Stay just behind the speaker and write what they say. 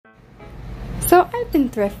So I've been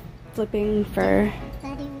thrift flipping for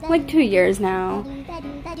like 2 years now.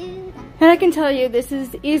 And I can tell you this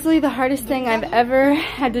is easily the hardest thing I've ever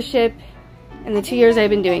had to ship in the 2 years I've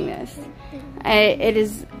been doing this. It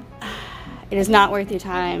is not worth your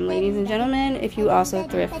time, ladies and gentlemen, if you also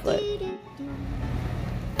thrift flip.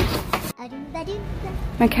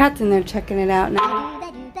 My cat's in there checking it out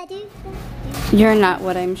now. You're not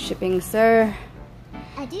what I'm shipping, sir.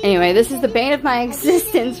 Anyway, this is the bane of my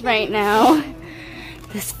existence right now.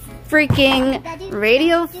 This freaking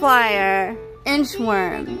radio flyer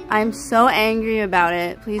inchworm. I'm so angry about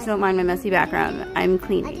it. Please don't mind my messy background. I'm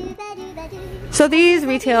cleaning. So these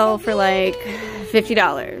retail for like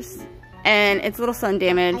 $50. And it's a little sun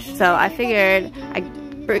damaged, so I figured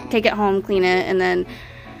I'd take it home, clean it, and then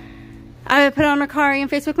I would put it on Mercari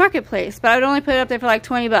and Facebook Marketplace. But I would only put it up there for like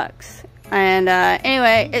 20 bucks. And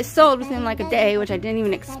anyway, it sold within like a day, which I didn't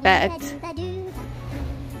even expect.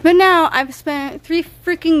 But now I've spent 3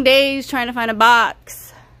 freaking days trying to find a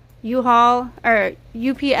box. U-Haul or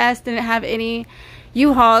UPS didn't have any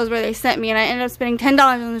U-Hauls where they sent me, and I ended up spending $10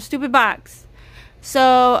 on the stupid box.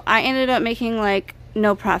 So I ended up making like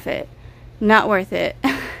no profit. Not worth it.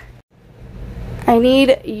 I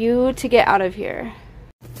need you to get out of here.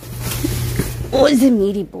 Oh, it's a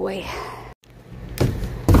meaty boy.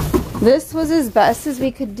 This was as best as we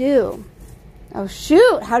could do. Oh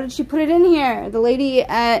shoot, how did she put it in here? The lady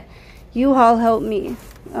at U-Haul helped me.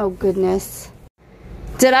 Oh goodness.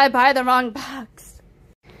 Did I buy the wrong box?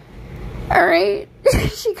 Alright,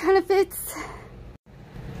 she kind of fits.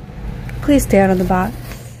 Please stay out of the box.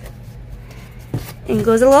 And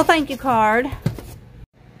goes a little thank you card.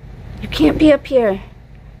 You can't be up here.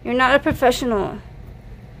 You're not a professional.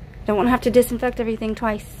 Don't want to have to disinfect everything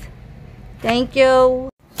twice. Thank you.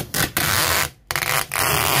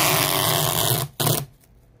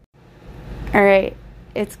 Alright,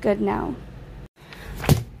 it's good now.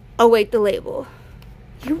 Await the label.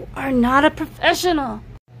 You are not a professional.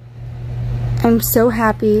 I'm so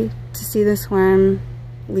happy to see this worm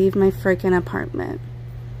leave my freaking apartment.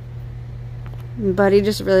 Buddy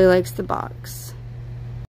just really likes the box.